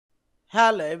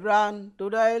Hello everyone,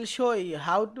 today I will show you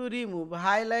how to remove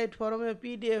highlight from a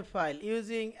PDF file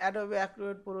using Adobe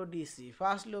Acrobat Pro DC.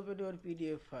 First open your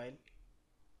PDF file.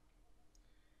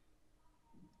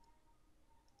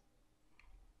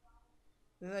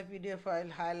 This is a PDF file,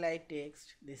 highlight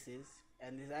text,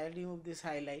 and I will remove this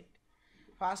highlight.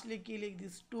 Firstly click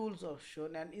this tools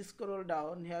option and scroll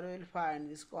down. Here you will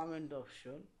find this comment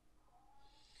option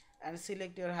and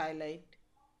select your highlight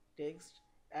text,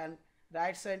 and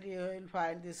right side you will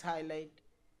find this highlight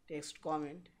text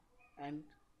comment and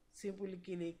simply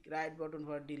click right button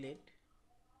for delete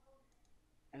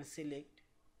and select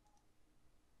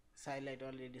this highlight,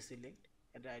 already select,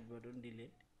 and right button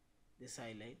delete this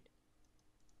highlight,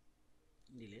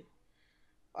 delete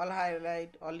all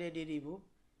highlight already removed,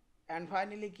 and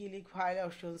finally click file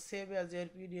option, save as your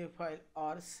PDF file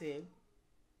or save.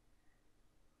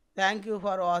 Thank you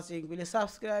for watching. Please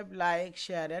subscribe, like,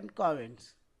 share and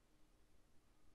comments.